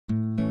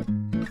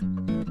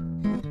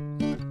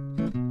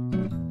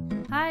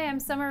Hi,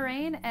 I'm Summer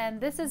Rayne, and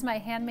this is my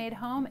handmade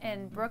home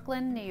in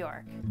Brooklyn, New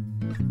York.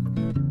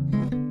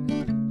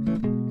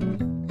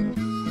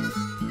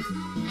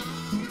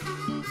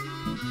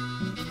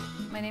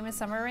 My name is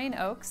Summer Rayne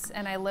Oakes,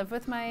 and I live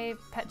with my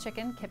pet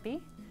chicken,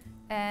 Kippy.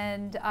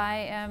 And I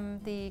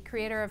am the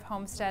creator of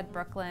Homestead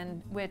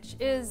Brooklyn, which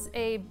is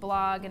a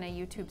blog and a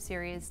YouTube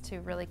series to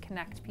really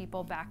connect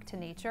people back to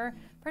nature,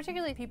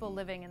 particularly people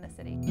living in the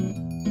city.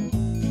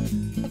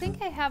 I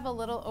think I have a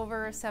little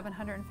over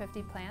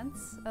 750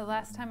 plants. The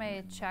last time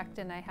I checked,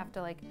 and I have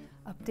to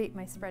update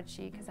my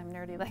spreadsheet because I'm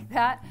nerdy like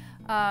that,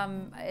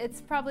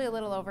 it's probably a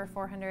little over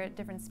 400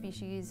 different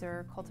species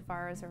or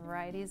cultivars or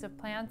varieties of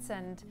plants.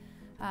 And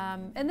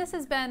this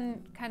has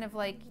been kind of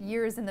like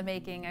years in the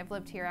making. I've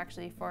lived here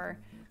actually for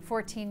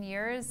 14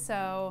 years,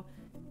 so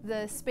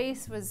the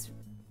space was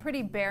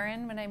pretty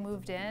barren when I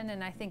moved in,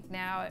 and I think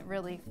now it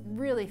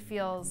really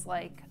feels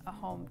like a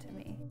home to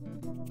me.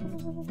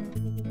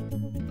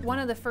 One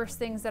of the first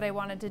things that I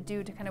wanted to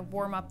do to kind of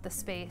warm up the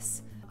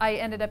space, I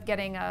ended up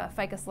getting a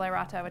Ficus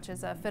lyrata, which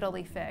is a fiddle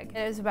leaf fig.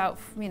 It was about,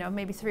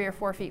 maybe 3 or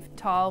 4 feet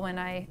tall when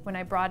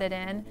I brought it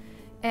in,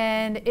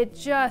 and it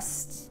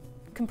just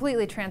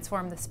completely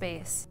transformed the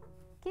space.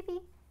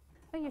 Kippy,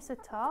 oh, you're so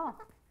tall.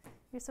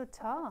 You're so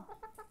tall.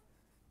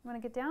 You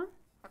want to get down?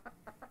 Okay.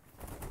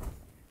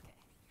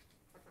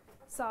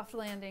 Soft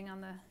landing on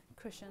the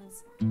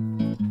cushions.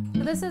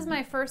 So this is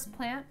my first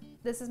plant.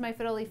 This is my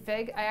fiddle leaf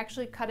fig. I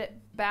actually cut it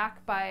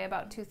back by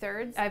about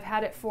 2/3. I've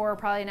had it for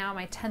probably now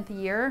my 10th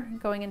year,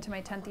 going into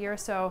my 10th year,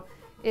 so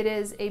it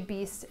is a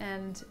beast,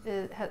 and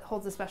it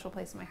holds a special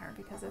place in my heart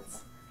because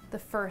it's the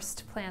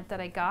first plant that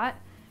I got.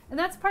 And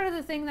that's part of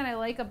the thing that I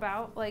like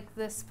about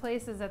this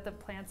place, is that the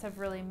plants have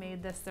really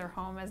made this their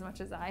home as much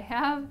as I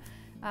have.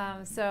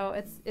 So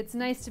it's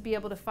nice to be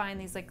able to find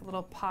these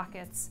little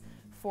pockets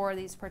for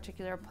these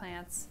particular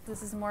plants.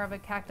 This is more of a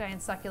cacti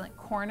and succulent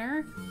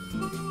corner.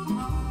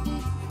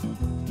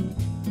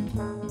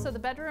 So the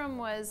bedroom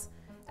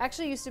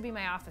actually used to be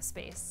my office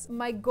space.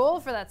 My goal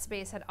for that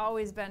space had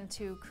always been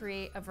to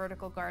create a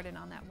vertical garden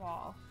on that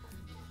wall.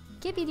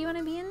 Kippy, do you want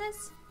to be in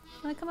this?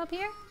 Want to come up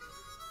here?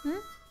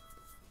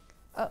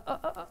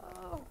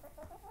 Oh.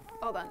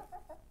 Hold on.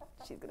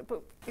 She's gonna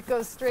poop. It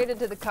goes straight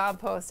into the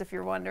compost, if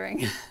you're wondering.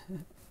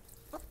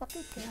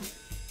 Good girl.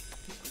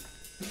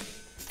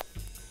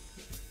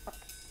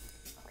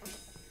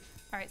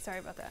 All right, sorry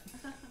about that.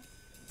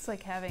 It's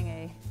like having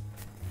a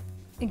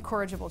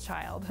incorrigible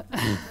child.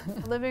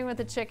 Living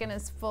with a chicken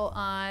is full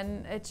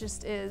on. It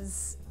just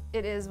is.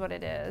 It is what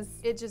it is.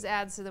 It just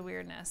adds to the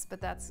weirdness, but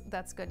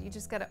that's good. You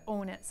just gotta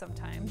own it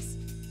sometimes.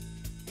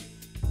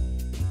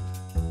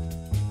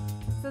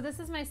 So this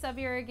is my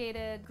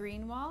sub-irrigated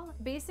green wall.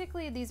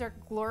 Basically, these are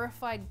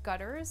glorified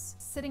gutters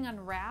sitting on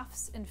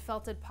rafts in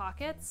felted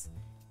pockets.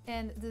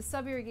 And the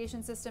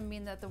sub-irrigation system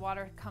means that the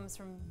water comes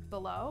from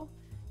below.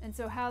 And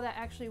so how that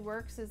actually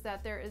works is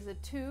that there is a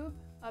tube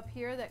up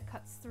here that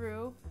cuts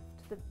through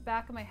to the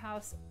back of my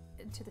house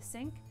into the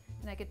sink,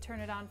 and I could turn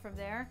it on from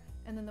there.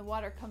 And then the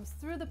water comes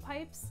through the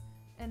pipes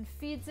and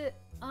feeds it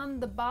on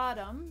the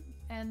bottom.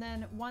 And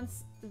then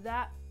once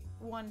that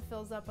one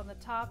fills up on the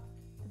top,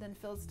 then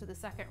fills to the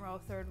 2nd row,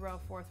 3rd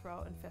row, 4th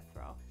row, and 5th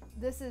row.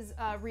 This is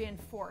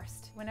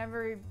reinforced.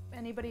 Whenever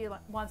anybody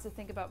wants to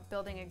think about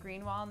building a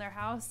green wall in their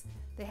house,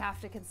 they have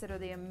to consider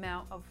the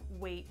amount of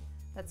weight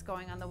that's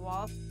going on the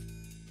wall.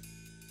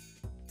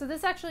 So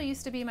this actually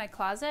used to be my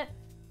closet.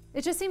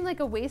 It just seemed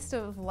like a waste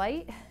of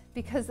light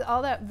because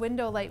all that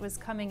window light was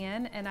coming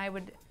in, and I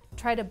would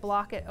try to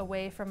block it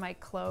away from my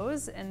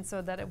clothes, and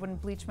so that it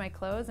wouldn't bleach my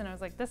clothes. And I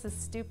was like, this is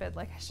stupid.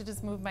 I should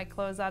just move my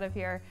clothes out of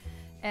here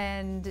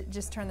and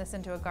just turn this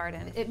into a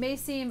garden. It may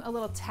seem a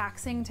little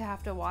taxing to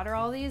have to water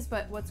all these,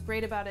 but what's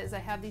great about it is I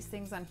have these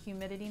things on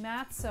humidity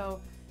mats. So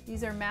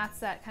these are mats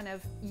that kind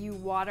of you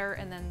water,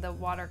 and then the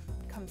water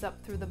comes up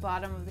through the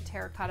bottom of the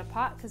terracotta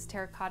pot because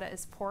terracotta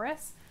is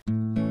porous.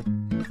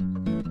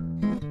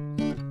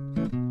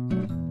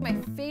 My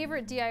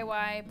favorite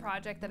DIY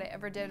project that I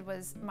ever did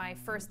was my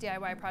first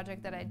DIY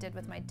project that I did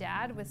with my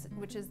dad,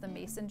 which is the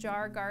mason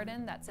jar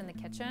garden that's in the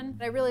kitchen.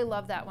 I really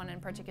love that one in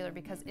particular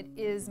because it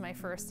is my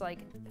first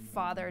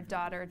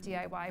father-daughter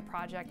DIY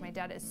project. My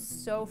dad is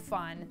so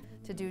fun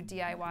to do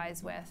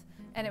DIYs with,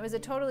 and it was a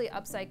totally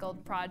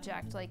upcycled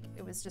project.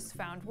 It was just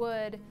found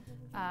wood,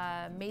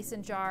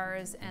 mason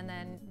jars, and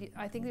then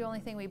I think the only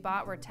thing we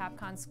bought were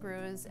Tapcon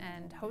screws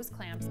and hose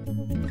clamps.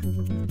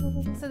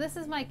 So this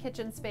is my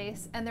kitchen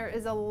space, and there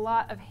is a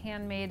lot of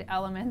handmade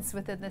elements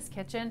within this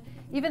kitchen.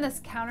 Even this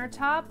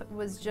countertop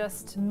was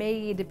just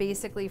made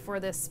basically for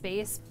this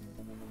space.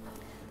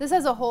 This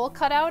has a hole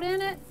cut out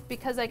in it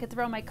because I could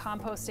throw my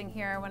composting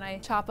here when I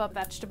chop up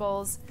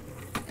vegetables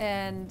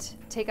and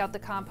take out the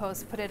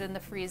compost, put it in the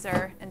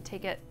freezer, and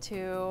take it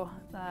to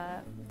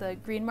the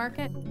green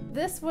market.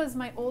 This was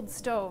my old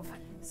stove.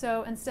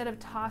 So instead of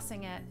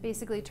tossing it,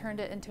 basically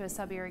turned it into a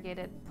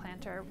sub-irrigated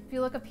planter. If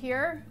you look up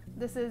here,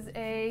 this is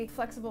a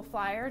flexible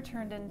flyer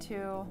turned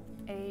into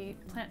a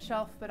plant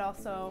shelf, but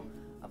also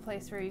a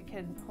place where you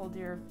can hold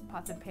your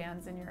pots and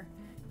pans and your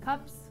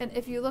cups. And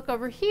if you look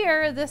over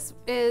here, this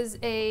is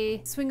a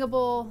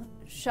swingable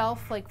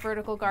shelf, like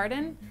vertical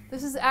garden.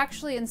 This is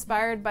actually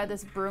inspired by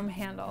this broom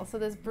handle. So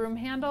this broom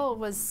handle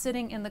was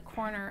sitting in the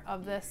corner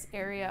of this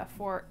area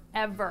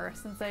forever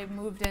since I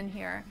moved in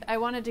here. I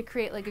wanted to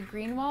create like a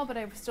green wall, but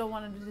I still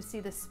wanted to see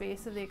the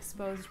space of the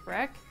exposed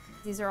brick.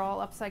 These are all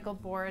upcycled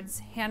boards,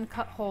 hand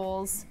cut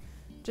holes,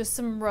 just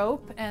some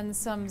rope and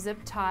some zip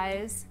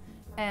ties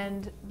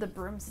and the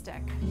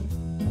broomstick.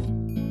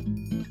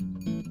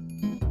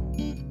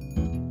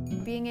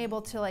 Being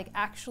able to like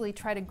actually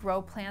try to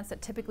grow plants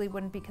that typically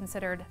wouldn't be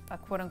considered a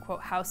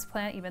quote-unquote house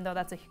plant, even though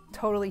that's a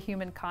totally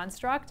human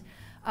construct,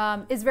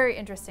 is very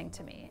interesting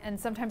to me. And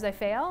sometimes I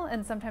fail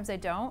and sometimes I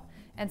don't,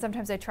 and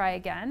sometimes I try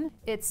again.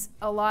 It's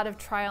a lot of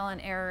trial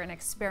and error and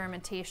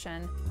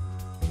experimentation.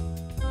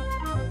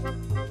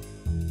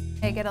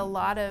 I get a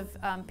lot of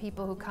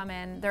people who come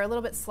in, they're a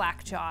little bit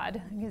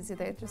slack-jawed. You can see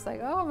they're just like,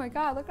 oh my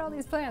God, look at all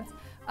these plants.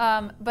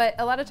 But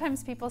a lot of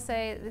times people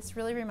say, this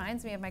really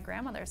reminds me of my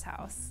grandmother's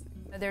house.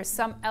 There's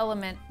some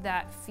element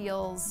that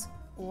feels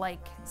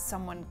like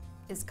someone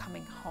is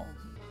coming home.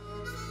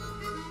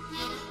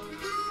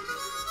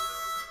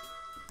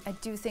 I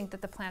do think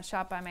that the plant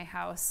shop by my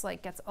house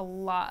like gets a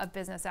lot of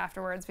business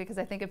afterwards, because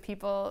I think if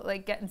people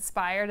like get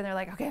inspired and they're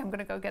like, okay, I'm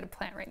gonna go get a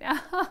plant right now.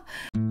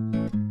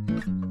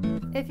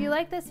 If you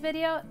like this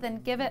video,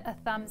 then give it a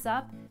thumbs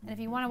up. And if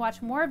you want to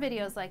watch more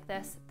videos like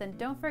this, then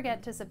don't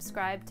forget to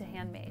subscribe to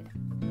Handmade.